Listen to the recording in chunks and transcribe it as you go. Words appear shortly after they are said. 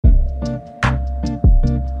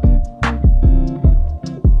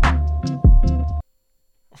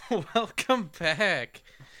Welcome back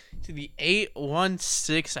to the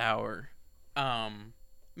 816 hour.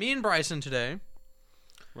 Me and Bryson today.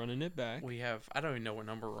 Running it back. We have, I don't even know what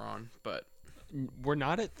number we're on, but We're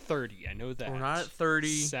not at 30. I know that. we're not at 30.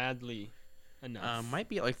 Sadly enough. Might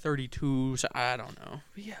be at like 32, so I don't know.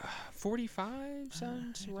 But yeah, 45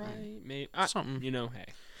 sounds right. Maybe Something. Hey.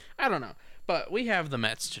 I don't know. But we have the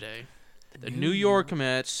Mets today. The New York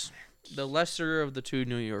Mets, the lesser of the two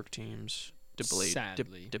New York teams.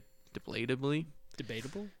 Sadly. Debatably.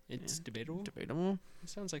 Debatable? It's debatable? Debatable. It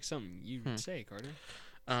sounds like something you would say, Carter.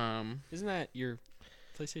 Isn't that your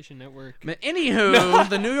PlayStation Network? But anywho,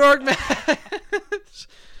 the New York Mets.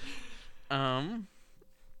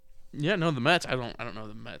 Yeah, no, the Mets. I don't know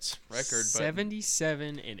the Mets record,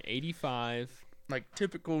 77 and 85. Like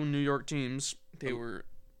typical New York teams, they were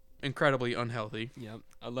incredibly unhealthy. Yep.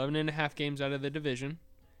 11 and a half games out of the division.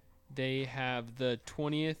 They have the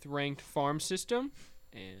 20th ranked farm system,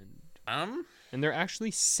 and they're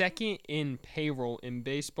actually second in payroll in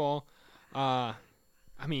baseball. I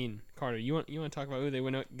mean, Carter, you want to talk about who they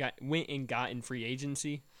went and got in free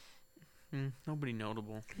agency? Nobody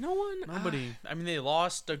notable. No one. Nobody. I mean, they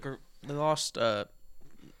lost Thor.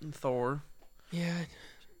 Yeah.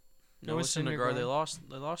 Noah Syndergaard. They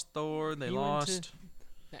lost Thor. They lost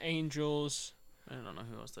the Angels. I don't know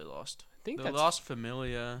who else they lost. I think they lost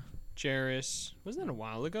Familia. Jarris. Wasn't that a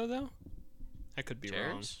while ago though? I could be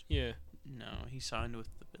wrong. Yeah. No, he signed with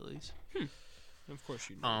the Phillies. Of course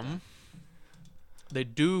you know. That. They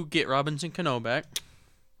do get Robinson Cano back.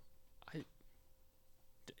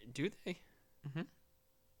 Do they? Mm-hmm.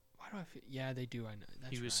 Why do I feel? Yeah, they do. I know.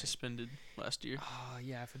 That's he was right. suspended last year. Oh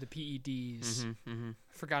yeah, for the PEDs. I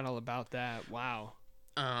forgot all about that. Wow.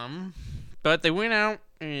 But they went out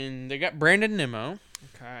and they got Brandon Nimmo.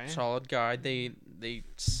 Okay. Solid guy. They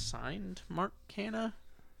signed Mark Canha,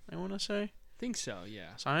 I want to say. Think so,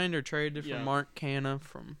 yeah. Signed or traded for Mark Canha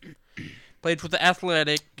from played with the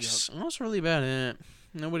Athletics. Yep. That's really about it.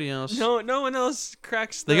 Nobody else. No one else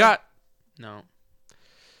cracks They got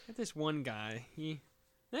this one guy. They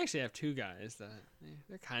actually have two guys that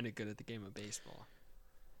they're kind of good at the game of baseball.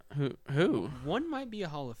 Who? One might be a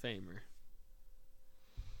Hall of Famer.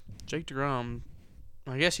 Jake DeGrom.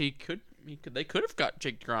 I guess they could have got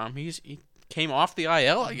Jake DeGrom. He came off the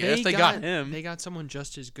IL, I guess. They got him. They got someone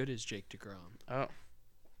just as good as Jake DeGrom. Oh.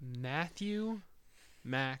 Matthew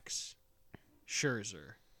Max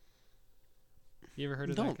Scherzer. You ever heard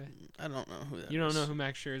of that guy? I don't know who that is. You don't know who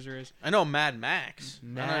Max Scherzer is? I know Mad Max. I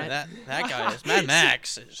know that guy is. Mad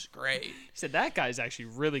Max is great. He said that guy's actually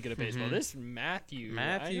really good at baseball. This Matthew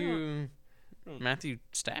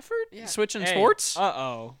Stafford? Yeah. Switching sports?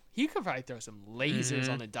 Uh-oh. He could probably throw some lasers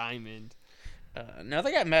on a diamond. No,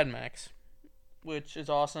 they got Mad Max, which is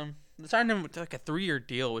awesome. They signed him with like a 3-year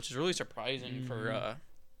deal, which is really surprising for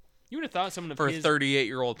you would have thought someone of a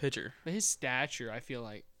 38-year-old pitcher. But his stature, I feel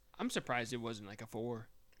like I'm surprised it wasn't like a 4.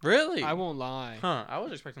 Really? I won't lie. Huh? I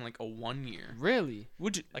was expecting like a 1 year. Really?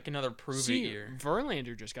 Would you like another prove it year?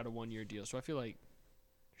 Verlander just got a 1-year deal, so I feel like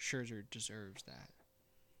Scherzer deserves that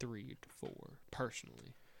 3 to 4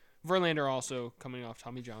 personally. Verlander also coming off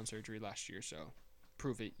Tommy John surgery last year, so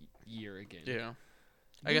prove it year again. Yeah.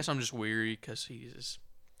 I guess I'm just weary because he's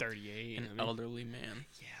 38, an elderly man.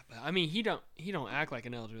 Yeah, but I mean he don't act like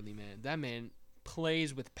an elderly man. That man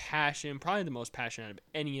plays with passion, probably the most passionate out of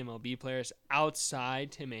any MLB players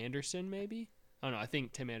outside Tim Anderson, maybe. I don't know. I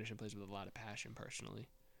think Tim Anderson plays with a lot of passion personally.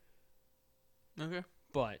 Okay.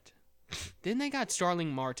 But then they got Starling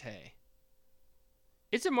Marte.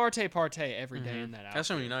 It's a Marte partay every day in that outfit. That's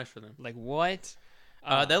going to be nice for them. Like, what?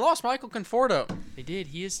 They lost Michael Conforto. They did.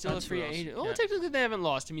 He is still a free agent. Oh, technically they haven't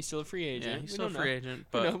lost him. He's still a free agent. Yeah, he's still a free agent.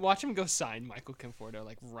 But you know, watch him go sign Michael Conforto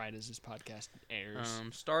like right as this podcast airs.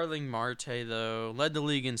 Starling Marte, though, led the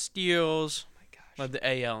league in steals. Oh, my gosh. Led the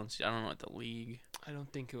AL in steals. I don't know what the league. I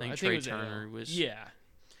don't think I think Trey Turner was. Yeah.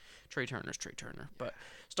 Trey Turner. But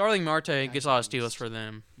Starling Marte gets a lot of steals for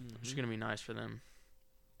them, which is going to be nice for them.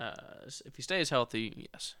 If he stays healthy,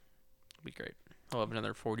 yes. It'll be great. He'll have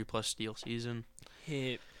another 40-plus steal season.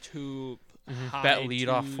 Hip, tube, bet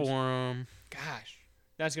leadoff for him. Gosh,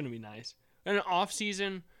 that's going to be nice. And an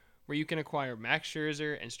offseason where you can acquire Max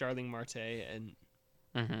Scherzer and Starling Marte and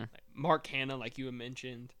Mark Canha, like you had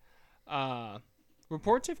mentioned.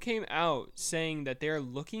 Reports have came out saying that they're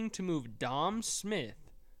looking to move Dom Smith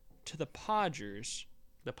to the Padres.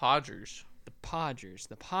 The Padres.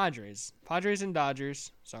 Padres and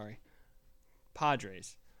Dodgers. Sorry.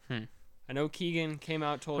 Padres. I know Keegan came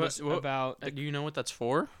out told us about... do you know what that's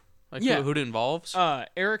for? Like, Yeah. who it involves?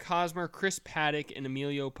 Eric Hosmer, Chris Paddock, and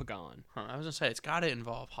Emilio Pagan. I was going to say, it's got to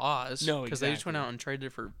involve Haas. No, Because they just went out and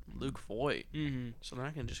traded for Luke Voigt. Mm-hmm. So they're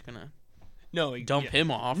not just going to dump him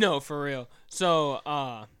off. No, for real. So,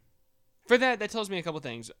 for that tells me a couple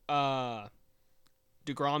things.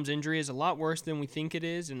 DeGrom's injury is a lot worse than we think it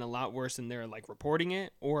is, and a lot worse than they're like reporting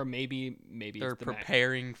it, or maybe they're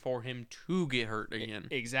preparing for him to get hurt again.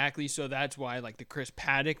 Exactly. So that's why like the Chris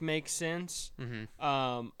Paddock makes sense.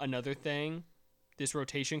 Mm-hmm. Another thing, this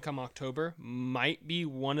rotation come October might be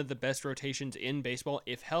one of the best rotations in baseball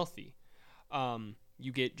if healthy.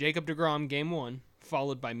 You get Jacob DeGrom game 1,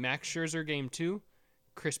 followed by Max Scherzer game 2,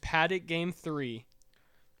 Chris Paddock game 3.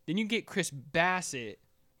 Then you get Chris Bassett,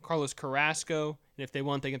 Carlos Carrasco, and if they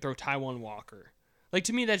want, they can throw Taijuan Walker. Like,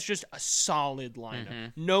 to me, that's just a solid lineup.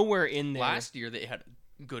 Mm-hmm. Nowhere in there. Last year, they had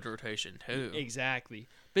a good rotation, too. Exactly.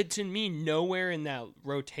 But to me, nowhere in that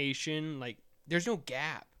rotation, like, there's no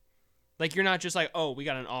gap. Like, you're not just like, oh, we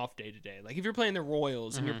got an off day today. Like, if you're playing the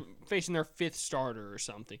Royals and you're facing their 5th starter or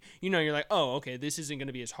something, you're like, oh, okay, this isn't going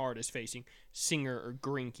to be as hard as facing Singer or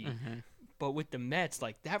Greinke. Mm-hmm. But with the Mets,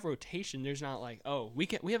 like, that rotation, there's not like, oh, we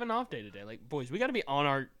have an off day today. Like, boys, we got to be on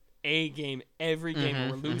our A game every game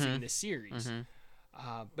or we're losing this series.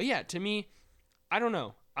 Mm-hmm. But yeah, to me, I don't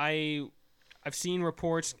know. I've seen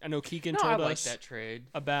reports. I know Keegan told I like us that trade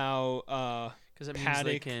about because it means Paddock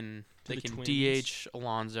they can Twins. DH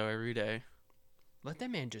Alonso every day. Let that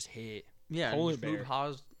man just hit. Yeah, Polar and bear. move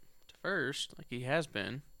Haas to first like he has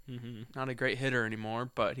been. Mm-hmm. Not a great hitter anymore,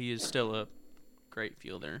 but he is still a great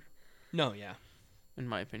fielder. No, yeah, in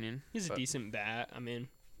my opinion, he's a decent bat. I mean,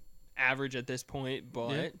 average at this point, but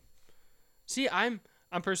yeah. See, I'm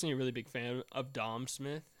personally a really big fan of Dom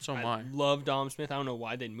Smith. So am I. Love Dom Smith. I don't know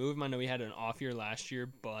why they'd move him. I know he had an off year last year,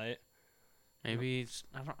 but maybe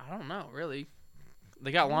I don't know really.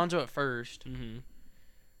 They got Lonzo at first. Mm-hmm.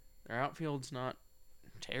 Their outfield's not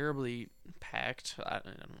terribly packed. I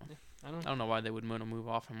don't know. I don't know why they would want to move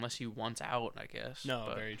off unless he wants out, I guess. No,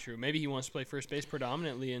 but very true. Maybe he wants to play first base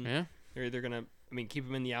predominantly, and they're either going to, keep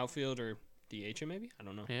him in the outfield or DH him maybe? I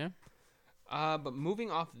don't know. Yeah. But moving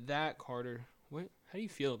off that, Carter, how do you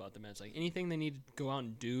feel about the Mets? Like, anything they need to go out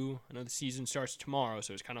and do? I know the season starts tomorrow,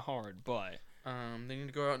 so it's kind of hard, but they need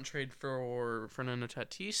to go out and trade for Fernando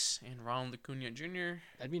Tatis and Ronald Acuna Jr.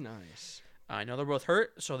 That'd be nice. I know they're both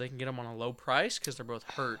hurt, so they can get them on a low price because they're both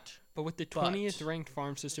hurt. But with the 20th ranked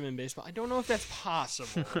farm system in baseball, I don't know if that's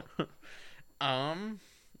possible. I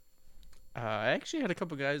actually had a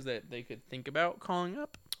couple guys that they could think about calling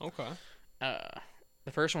up. Okay.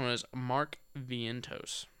 The first one is Mark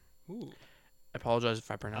Vientos. Ooh. I apologize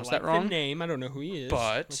if I pronounced that wrong. The name, I don't know who he is.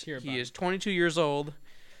 But he is 22 years old,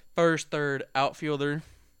 first, third outfielder.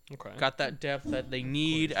 Okay. Got that depth that they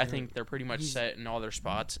need. I think they're pretty much set in all their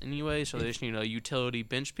spots anyway, so they just need a utility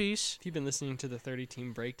bench piece. If you've been listening to the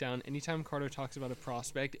 30-team breakdown, anytime Carter talks about a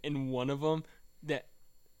prospect and one of them that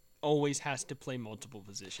always has to play multiple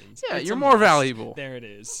positions. Yeah, you're more valuable. There it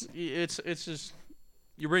is. It's just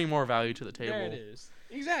you bring more value to the table. There it is.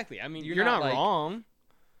 Exactly. I mean, you're not like, wrong.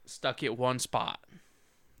 Stuck at one spot.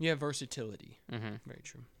 You have versatility. Mm-hmm. Very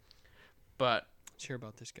true. But let's hear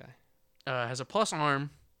about this guy. Has a plus arm,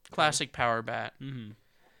 classic power bat.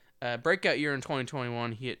 Mm-hmm. Breakout year in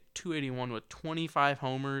 2021, he hit 281 with 25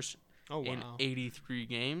 homers in 83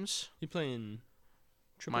 games. You playing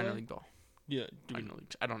AAA? Minor league ball. Yeah. Minor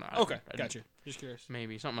league. I don't know. Okay, gotcha. Just curious.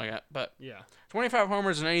 Maybe something like that. But yeah, 25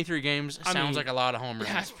 homers in 83 games sounds like a lot of home runs.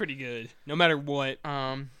 That's pretty good. No matter what.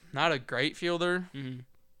 Not a great fielder, mm-hmm.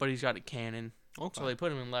 but he's got a cannon. Okay. So they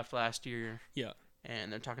put him in left last year. Yeah.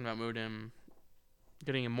 And they're talking about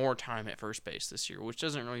getting him more time at first base this year, which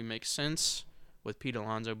doesn't really make sense with Pete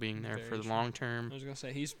Alonso being there for the long term. I was going to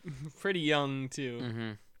say, he's pretty young,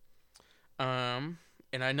 too. Mm-hmm.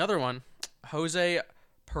 And another one, Jose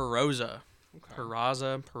Peroza. Okay.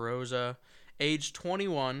 Peroza, age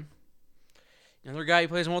 21. Another guy who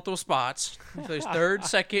plays multiple spots. He plays third,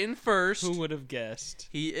 second, and first. Who would have guessed?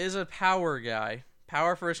 He is a power guy.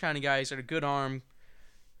 Power first kind of guy. He's got a good arm,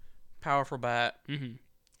 powerful bat. Mm-hmm.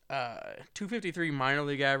 253 minor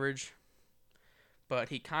league average. But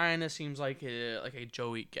he kind of seems like a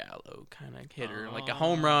Joey Gallo kind of hitter. Like a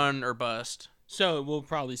home run or bust. So we'll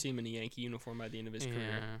probably see him in a Yankee uniform by the end of his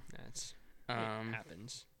career. That's what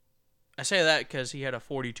happens. I say that because he had a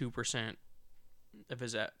 42% of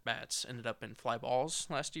his at-bats ended up in fly balls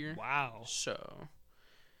last year. Wow. So,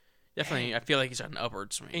 definitely, I feel like he's on an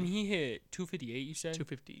upward swing. And he hit 258, you said?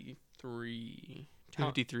 253.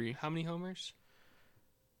 253. How many homers?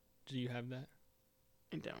 Do you have that?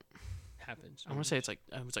 I don't. Happens. I want to say it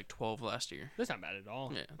was like 12 last year. That's not bad at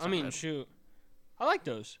all. Yeah, I mean, shoot. I like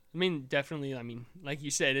those. I mean, definitely. I mean, like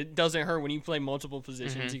you said, it doesn't hurt when you play multiple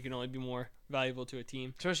positions. Mm-hmm. You can only be more valuable to a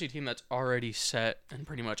team. Especially a team that's already set in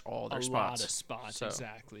pretty much all their spots. A lot of spots, so.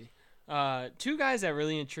 exactly. Two guys that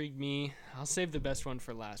really intrigued me. I'll save the best one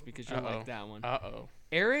for last because you'll like that one.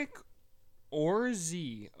 Eric Orze,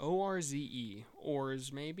 O-R-Z-E.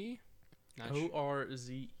 Orze, maybe?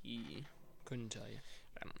 O-R-Z-E. Couldn't tell you.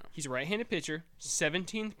 I don't know. He's a right-handed pitcher,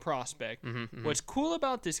 17th prospect. Mm-hmm. What's cool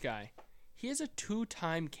about this guy, he is a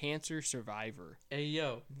 2-time cancer survivor. Hey,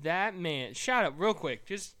 yo. That man, shout out real quick.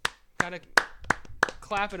 Just gotta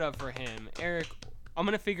clap it up for him. Eric, I'm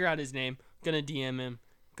going to figure out his name. Going to DM him.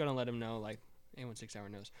 Going to let him know, like, anyone 6 hour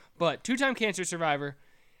knows. But 2-time cancer survivor,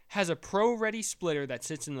 has a pro-ready splitter that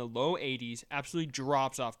sits in the low 80s, absolutely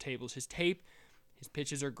drops off tables. His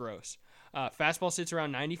pitches are gross. Fastball sits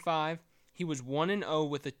around 95. He was 1-0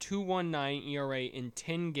 with a 2.19 ERA in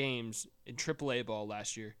 10 games in AAA ball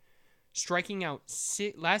last year. Striking out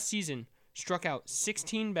last season, struck out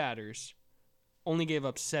 16 batters, only gave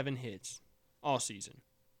up 7 hits all season.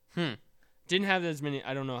 Didn't have as many.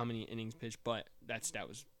 I don't know how many innings pitched, but that stat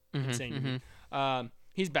was insane to me.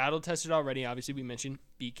 He's battle tested already. Obviously, we mentioned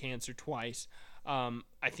beat cancer twice. I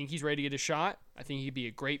think he's ready to get a shot. I think he could be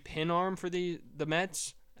a great pin arm for the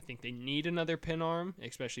Mets. I think they need another pin arm,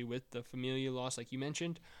 especially with the Familia loss, like you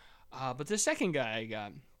mentioned. But the second guy I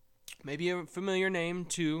got, maybe a familiar name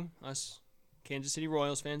to us Kansas City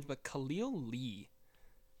Royals fans, but Khalil Lee.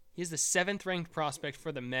 He's the 7th-ranked prospect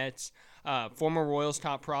for the Mets, former Royals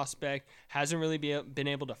top prospect. Hasn't really been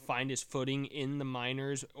able to find his footing in the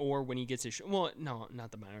minors or when he gets his well, no,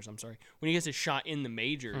 not the minors, I'm sorry. When he gets his shot in the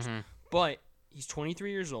majors. But he's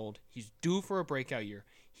 23 years old. He's due for a breakout year.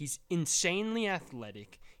 He's insanely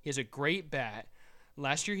athletic. He has a great bat.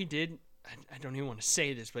 Last year he did, I don't even want to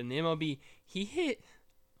say this, but in the MLB, he hit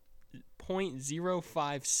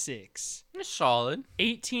 .056. It's solid.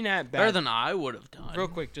 18 at bats. Better than I would have done. Real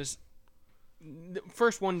quick, just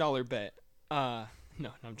first $1 bet. No,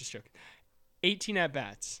 I'm just joking. 18 at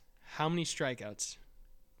bats. How many strikeouts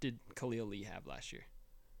did Khalil Lee have last year?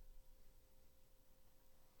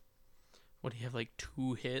 What, do you have like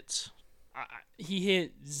 2 hits? He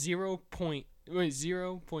hit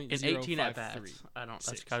 0.0.053. In 18 at bats. I don't.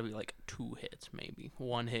 That's got to be like 2 hits, maybe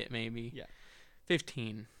 1 hit, maybe. Yeah.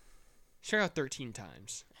 15. Struck out 13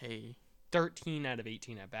 times. Hey. 13 out of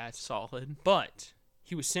 18 at bats. Solid. But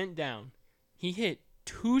he was sent down. He hit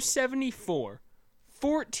 .274,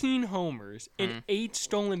 14 homers, and 8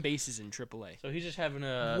 stolen bases in AAA. So he's just having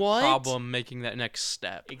a problem making that next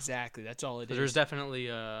step. Exactly. That's all it is. There's definitely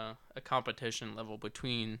a competition level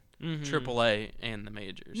between AAA and the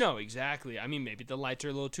majors. No, exactly. I mean, maybe the lights are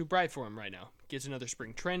a little too bright for him right now. Gets another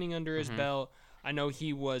spring training under his belt. I know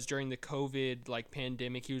he was, during the COVID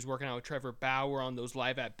pandemic, he was working out with Trevor Bauer on those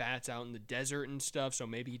live at-bats out in the desert and stuff, so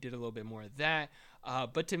maybe he did a little bit more of that.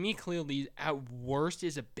 But to me, Khalil Lee, at worst,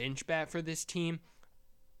 is a bench bat for this team.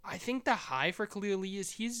 I think the high for Khalil Lee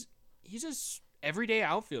is he's a everyday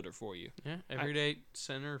outfielder for you. Yeah, everyday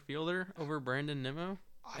center fielder over Brandon Nimmo.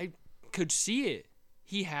 I could see it.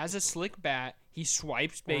 He has a slick bat. He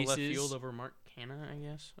swipes bases. Or left field over Mark Canna, I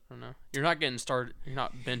guess. I don't know. You're not getting started. You're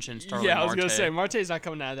not benching Starling Yeah, I was Marte. going to say, Marte's not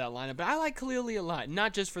coming out of that lineup. But I like Khalil Lee a lot.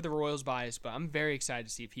 Not just for the Royals bias, but I'm very excited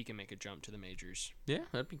to see if he can make a jump to the majors. Yeah,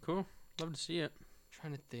 that'd be cool. Love to see it.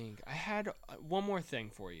 Trying to think. I had one more thing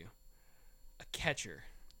for you. A catcher.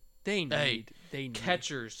 They need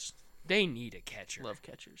catchers. They need a catcher. Love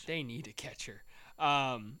catchers. They need a catcher.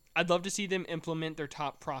 I'd love to see them implement their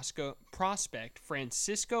top prospect,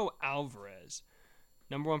 Francisco Alvarez.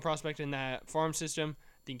 Number 1 prospect in that farm system.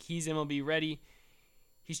 I think he's MLB ready.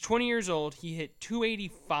 He's 20 years old. He hit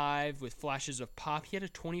 .285 with flashes of pop. He had a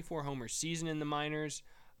 24-homer season in the minors.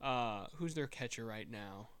 Who's their catcher right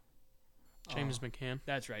now? James McCann.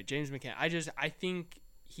 That's right, James McCann. I think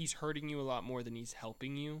he's hurting you a lot more than he's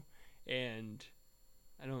helping you. And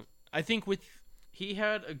he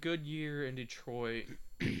had a good year in Detroit,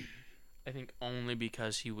 I think only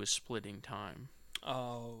because he was splitting time.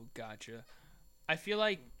 Oh, gotcha. I feel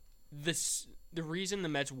like the reason the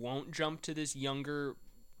Mets won't jump to this younger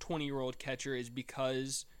 20-year-old catcher is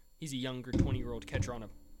because he's a younger 20-year-old catcher on a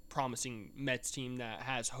promising Mets team that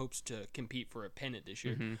has hopes to compete for a pennant this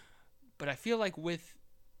year. But I feel like with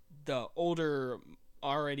the older,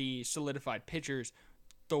 already solidified pitchers,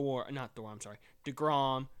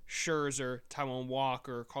 DeGrom, Scherzer, Taijuan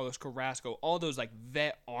Walker, Carlos Carrasco, all those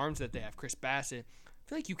vet arms that they have, Chris Bassett, I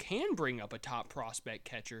feel like you can bring up a top prospect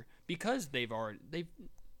catcher because they've been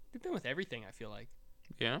with everything, I feel like.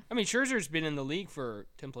 Yeah. I mean, Scherzer's been in the league for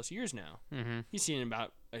 10 plus years now. He's seen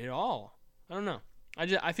about it all. I don't know.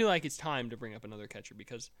 I feel like it's time to bring up another catcher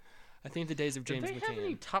because I think the days of James Do they have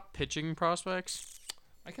any McCann. top pitching prospects?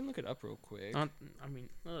 I can look it up real quick. I mean,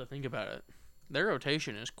 now that I think about it, their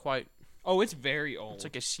rotation is quite. Oh, it's very old. It's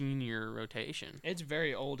like a senior rotation. It's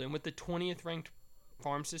very old, and with the 20th ranked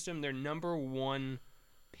farm system, their number 1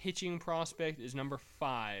 pitching prospect is number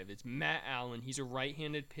 5. It's Matt Allen. He's a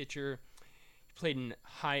right-handed pitcher. He played in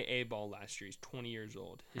high A ball last year. He's 20 years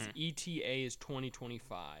old. His ETA is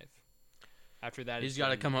 2025. After that, He's got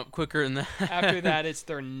to come up quicker than that. After that, it's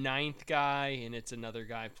their 9th guy, and it's another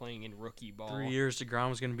guy playing in rookie ball. 3 years,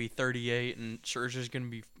 DeGrom's going to be 38, and Scherzer's going to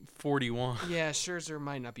be 41. Yeah, Scherzer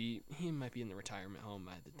might not be. He might be in the retirement home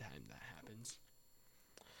by the time that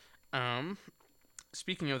happens.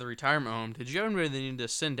 Speaking of the retirement home, did you have anybody that needed to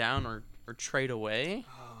send down or trade away?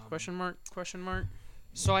 Question mark?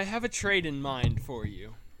 So I have a trade in mind for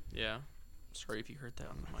you. Yeah. Sorry if you heard that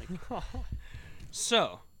on the mic.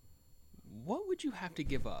 So, what would you have to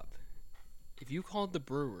give up if you called the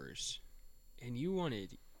Brewers and you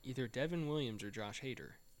wanted either Devin Williams or Josh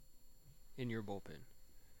Hader in your bullpen?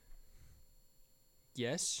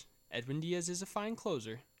 Yes, Edwin Diaz is a fine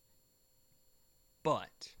closer,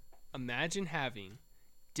 but imagine having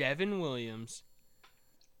Devin Williams,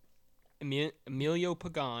 Emilio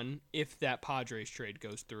Pagan, if that Padres trade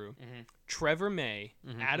goes through, Trevor May,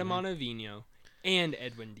 Adam Ottavino, and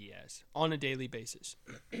Edwin Diaz on a daily basis.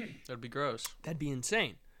 That'd be gross. That'd be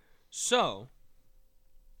insane. So,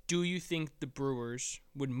 do you think the Brewers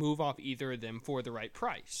would move off either of them for the right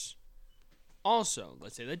price? Also,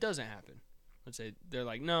 let's say that doesn't happen. Let's say they're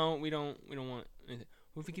like, no, we don't want anything.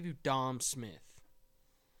 What if we give you Dom Smith?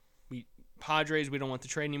 Padres, we don't want the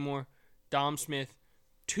trade anymore. Dom Smith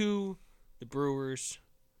to the Brewers.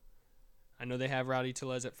 I know they have Rowdy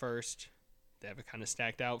Tellez at first. They have a kind of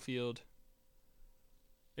stacked outfield.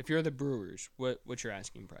 If you're the Brewers, what's your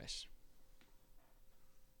asking price?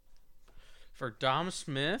 For Dom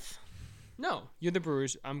Smith? No, you're the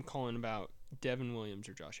Brewers. I'm calling about Devin Williams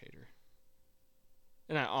or Josh Hader.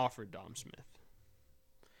 And I offered Dom Smith.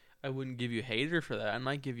 I wouldn't give you Hader for that. I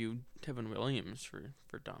might give you Devin Williams for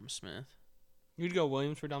Dom Smith. You'd go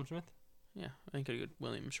Williams for Dom Smith? Yeah, I think I'd go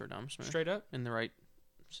Williams for Dom Smith. Straight up? In the right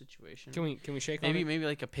situation. Can we shake on it? Maybe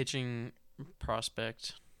like a pitching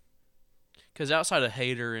prospect. Because outside of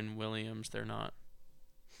Hader and Williams, they're not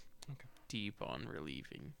deep on relief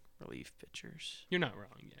pitchers. You're not wrong,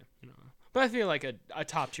 yeah. You're not wrong. But I feel like a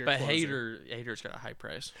top tier. But closer. Hader's got a high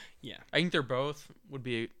price. Yeah, I think they're both would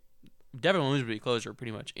be. Devin Williams would be a closer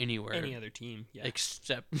pretty much anywhere. Any other team, yeah,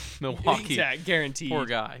 except Milwaukee. Exact, guaranteed. Poor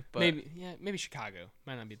guy. But maybe Chicago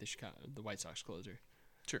might not be the White Sox closer.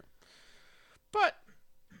 True. But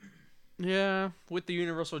yeah, with the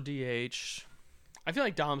universal DH, I feel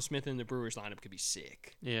like Dom Smith in the Brewers lineup could be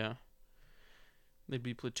sick. Yeah, they'd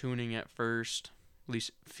be platooning at first. At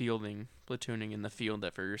least platooning in the field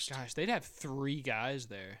at first. Gosh, they'd have 3 guys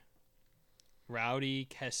there. Rowdy,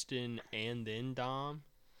 Keston, and then Dom.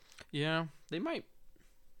 Yeah, they might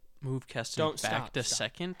move Keston back to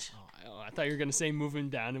second. Oh, I thought you were going to say move him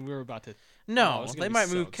down, and we were about to... No, they might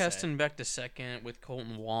move Keston back to second with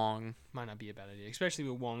Colton Wong. Might not be a bad idea, especially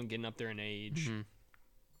with Wong getting up there in age.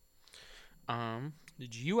 Mm-hmm.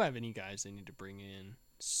 Did you have any guys they need to bring in?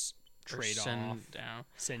 Trade off?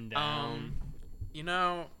 Send down? You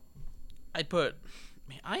know, I'd put...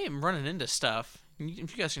 Man, I am running into stuff.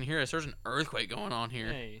 If you guys can hear us, there's an earthquake going on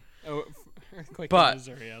here. Hey. Oh, earthquake in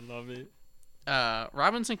Missouri. I love it.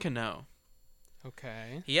 Robinson Cano.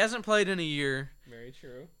 Okay. He hasn't played in a year. Very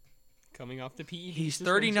true. Coming off the PE. He's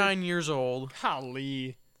 39 years old.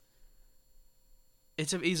 Golly.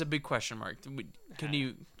 He's a big question mark. Can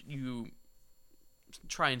you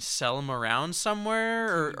try and sell him around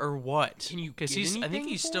somewhere or what? Can you? Because I think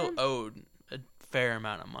he's still owed a fair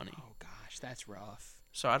amount of money. Oh gosh, that's rough.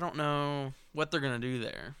 So I don't know what they're gonna do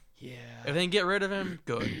there. Yeah. If they can get rid of him,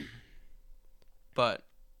 good. But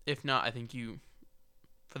if not, I think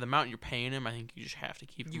for the amount you're paying him, I think you just have to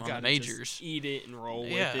keep him on the majors. Just eat it and roll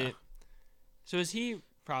with it. So is he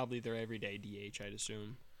probably their everyday DH? I'd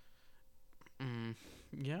assume.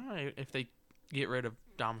 Yeah, if they get rid of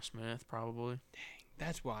Dom Smith, probably. Dang,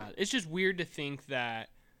 that's wild. It's just weird to think that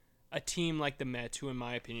a team like the Mets, who in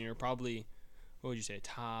my opinion are probably, what would you say,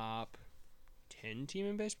 top 10 team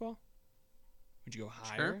in baseball? Would you go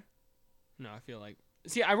higher? Sure. No, I feel like...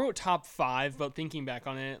 See, I wrote top 5, but thinking back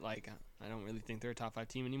on it, like, I don't really think they're a top 5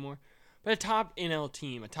 team anymore. But a top NL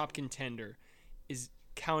team, a top contender, is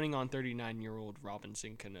counting on 39-year-old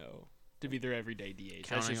Robinson Cano to be their everyday DH.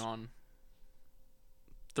 Counting on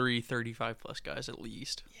 35-plus guys at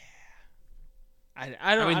least. Yeah.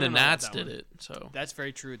 I don't the know Nats did it, so... That's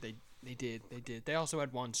very true. They did. They also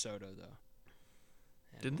had Juan Soto, though.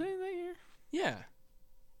 Did they that year? Yeah.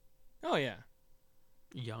 Oh, yeah.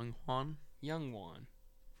 Young Juan. Young Juan.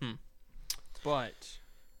 Hmm. But,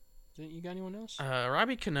 you got anyone else?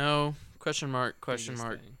 Robbie Cano, question mark.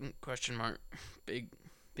 Big question mark.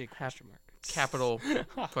 capital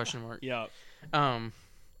question mark. Yep. I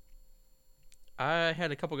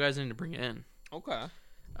had a couple guys I need to bring in. Okay.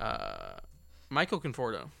 Michael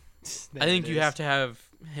Conforto. I think you have to have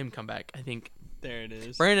him come back. I think there it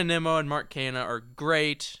is. Brandon Nimmo and Mark Canna are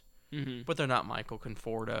great, Mm-hmm. but they're not Michael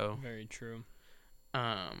Conforto. Very true.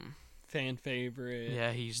 Fan favorite.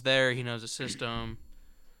 Yeah, he's there. He knows the system.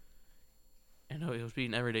 And he was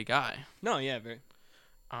being an everyday guy. No, yeah, very.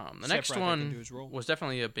 The next one was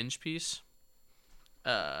definitely a bench piece.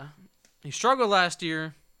 He struggled last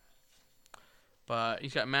year, but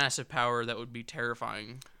he's got massive power that would be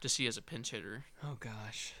terrifying to see as a pinch hitter. Oh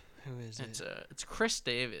gosh, who is it? It's Chris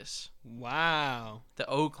Davis. Wow. The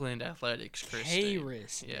Oakland Athletics.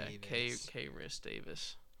 K-Riss Yeah, Davis. K-Riss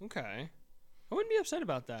Davis. Okay. I wouldn't be upset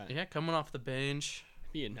about that. Yeah, coming off the bench.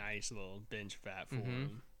 Be a nice little bench fat for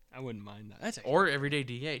him. I wouldn't mind that. Or everyday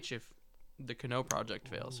DH if the Cano project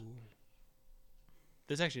fails. Ooh.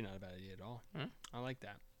 That's actually not a bad idea at all. Huh? I like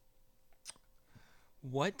that.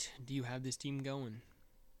 What do you have this team going?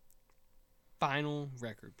 Final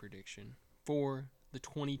record prediction for the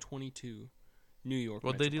 2022 New York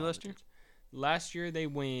What did they do last year? Last year they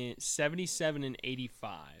went 77-85.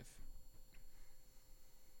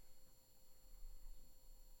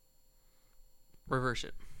 Reverse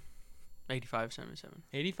it. 85-77.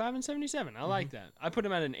 85-77. I like that. I put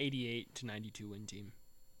them at an 88-92 win team.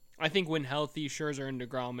 I think when healthy, Scherzer and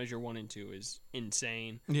DeGrom measure 1 and 2 is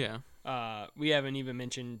insane. Yeah. We haven't even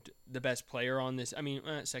mentioned the best player on this. I mean,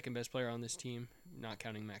 second best player on this team, not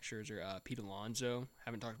counting Max Scherzer. Pete Alonso.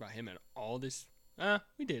 Haven't talked about him at all this.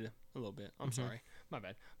 We did a little bit. I'm sorry. My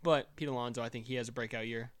bad. But Pete Alonso, I think he has a breakout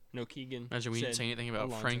year. No Keegan. Imagine we didn't say anything about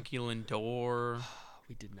Alonso. Frankie Lindor.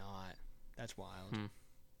 We did not. That's wild.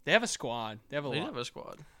 They have a squad. They have a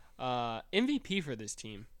squad. MVP for this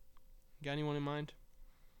team. Got anyone in mind?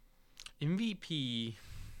 MVP.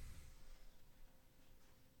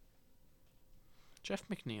 Jeff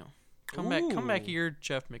McNeil. Come back here,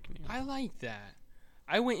 Jeff McNeil. I like that.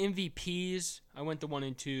 I went MVPs. I went the 1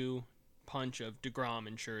 and 2 punch of DeGrom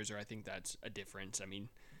and Scherzer. I think that's a difference. I mean,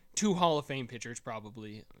 2 Hall of Fame pitchers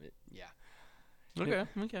probably. Yeah. Okay.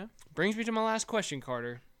 Brings me to my last question,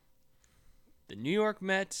 Carter. The New York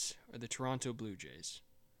Mets or the Toronto Blue Jays?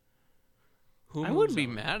 I wouldn't be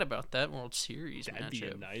mad about that World Series matchup. That'd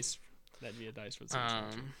be a nice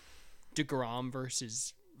one. DeGrom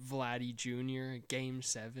versus Vladdy Jr. Game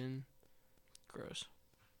 7. Gross.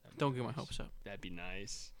 Don't get my hopes up. That'd be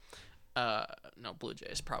nice. No, Blue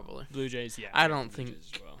Jays probably. Blue Jays, yeah. I don't think.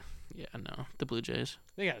 Well. Yeah, no, the Blue Jays.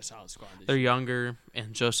 They got a solid squad. They're younger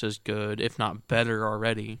and just as good, if not better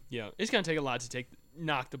already. Yeah, it's gonna take a lot to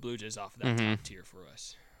knock the Blue Jays off of that top tier for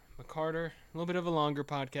us. But Carter, a little bit of a longer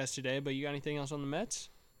podcast today, but you got anything else on the Mets?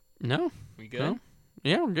 No. We good? No.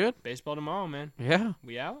 Yeah, we're good. Baseball tomorrow, man. Yeah.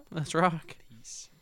 We out? Let's rock. Peace.